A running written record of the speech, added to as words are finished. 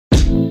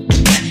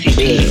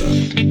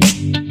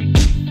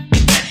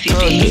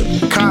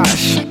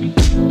Gosh.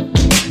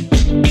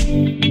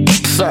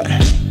 Say,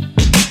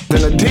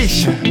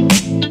 benediction.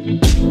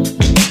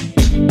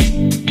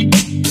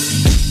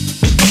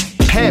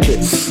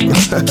 Habits.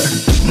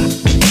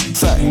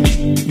 Say,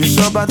 you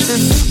sure about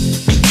this?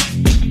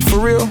 For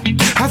real?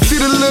 I see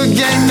the little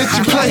game that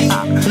you play,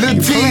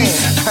 little tease.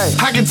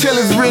 I can tell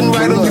it's written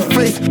right on your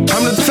face.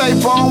 I'm the type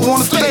I don't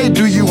wanna stay.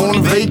 Do you wanna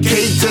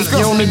vacate? Take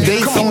you on a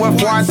date somewhere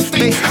far to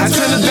stay. I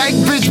turn the dyke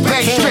bitch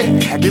back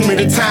straight. Give me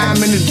the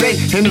time and the day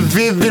and the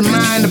vivid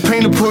mind to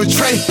paint a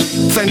portrait.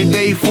 Sunny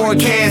day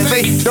forecast,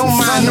 say don't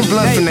mind the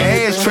blunts in the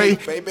ashtray.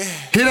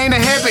 It ain't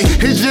a habit,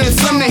 it's just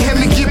something that help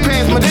me get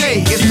past my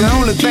day. It's the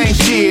only thing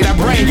shit I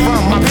bring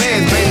from my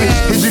past, baby.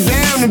 Is you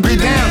down and be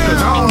down, cause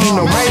I don't need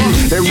no baby.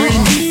 They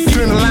read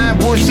between the line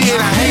bullshit,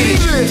 I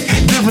hate it.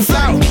 Different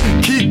out,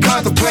 keep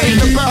contemplating.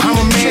 I'm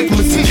a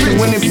mathematician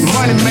when it's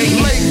money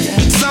making.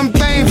 Some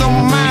things on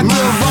my mind to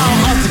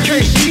involve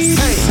altercations.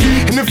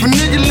 And if a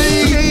nigga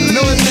leave,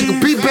 know a nigga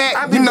be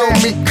back. You know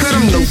me, cut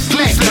him no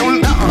slack.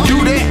 Don't do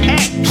that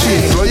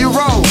shit, slow your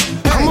roll.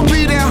 I'ma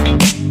be there.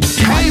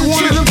 I ain't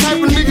one of them type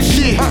of nigga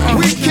shit.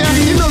 We care,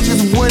 you know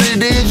just what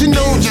it is. You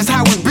know just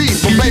how it be.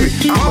 But baby,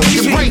 I'ma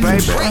get break.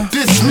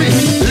 This me,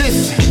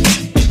 listen.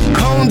 I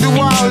don't do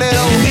all that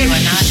old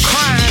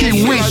crying.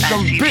 Keep with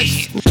some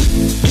bitch.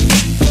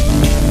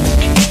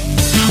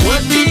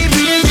 What these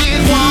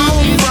bitches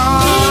want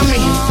from me?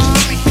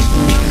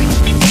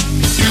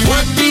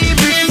 What these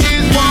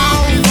bitches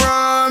want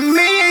from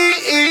me?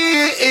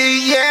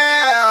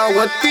 Yeah,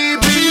 what these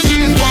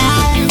bitches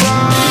want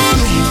from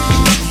me?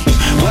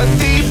 What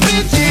these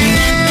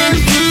bitches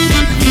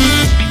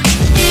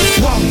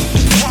want?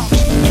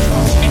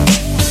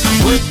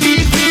 What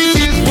these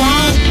bitches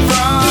want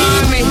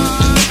from me?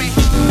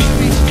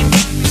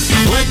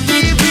 What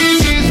these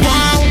bitches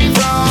want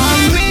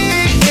from me?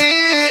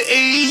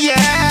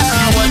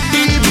 Yeah, what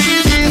these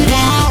bitches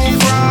want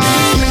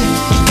from me?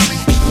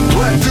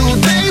 What do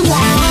they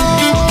want?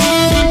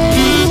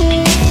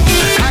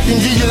 I can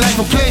give you life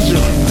a pleasure,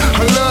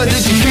 a love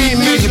that you can't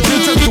measure.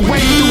 Prince up the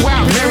way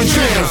throughout very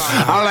trails.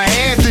 All I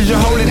ask is you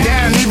hold it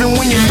down even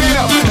when you're fed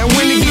up. And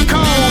when it get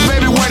cold,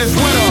 baby, wear the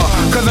sweater.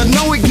 Cause I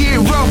know it get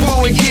rough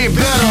or it get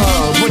better.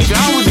 But you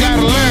always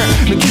gotta learn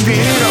to keep your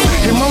head up.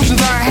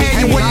 Emotions are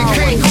hanging where you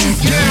can't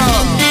get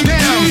up.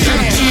 Damn,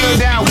 should've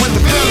chilled out with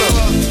the pillar.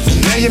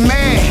 Now you're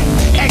mad,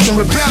 acting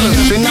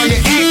rebellious. And now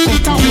you're acting,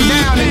 talking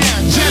down and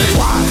jealous.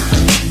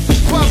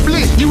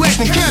 Public, you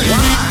acting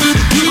careless.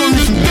 You gon'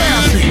 need some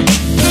therapy.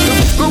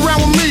 Go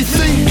around with me,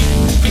 see?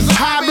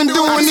 How I've been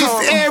doing this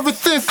ever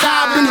since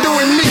I've been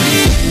doing me.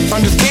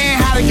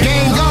 Understand how the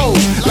game goes.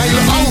 Like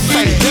your old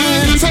say,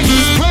 damn,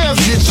 Texas players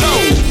get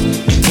chose.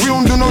 We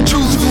don't do no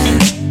choosing.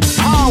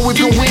 Always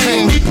do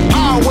winning,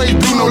 always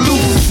do no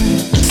losing.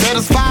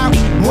 Satisfied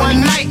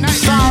one night,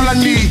 that's all I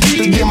need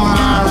to get my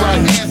mind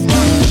right.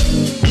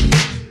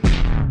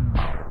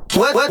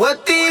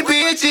 What these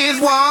bitches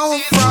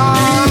want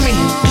from me?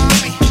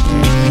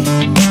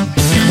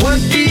 What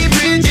these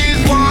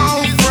bitches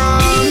want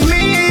from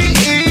me?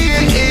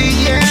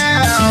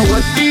 Yeah,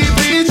 what these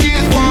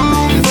bitches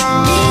want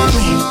from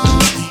me?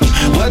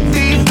 What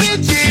these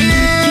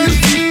bitches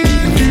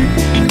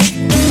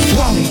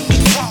want?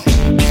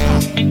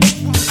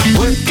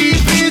 What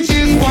these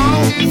bitches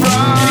want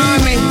from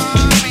me?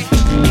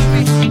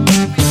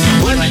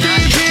 What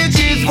these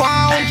bitches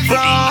want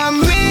from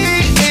me?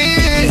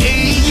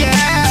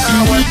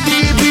 Yeah, what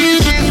these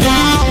bitches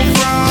want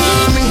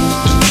from me?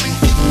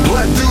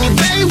 What do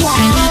they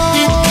want?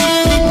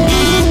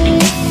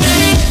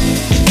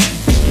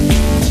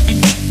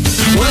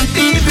 What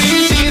these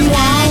bitches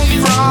want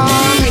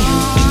from me?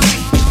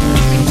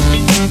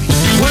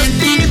 What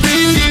these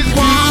bitches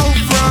want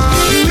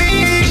from me?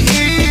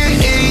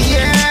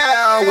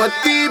 Yeah, what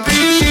these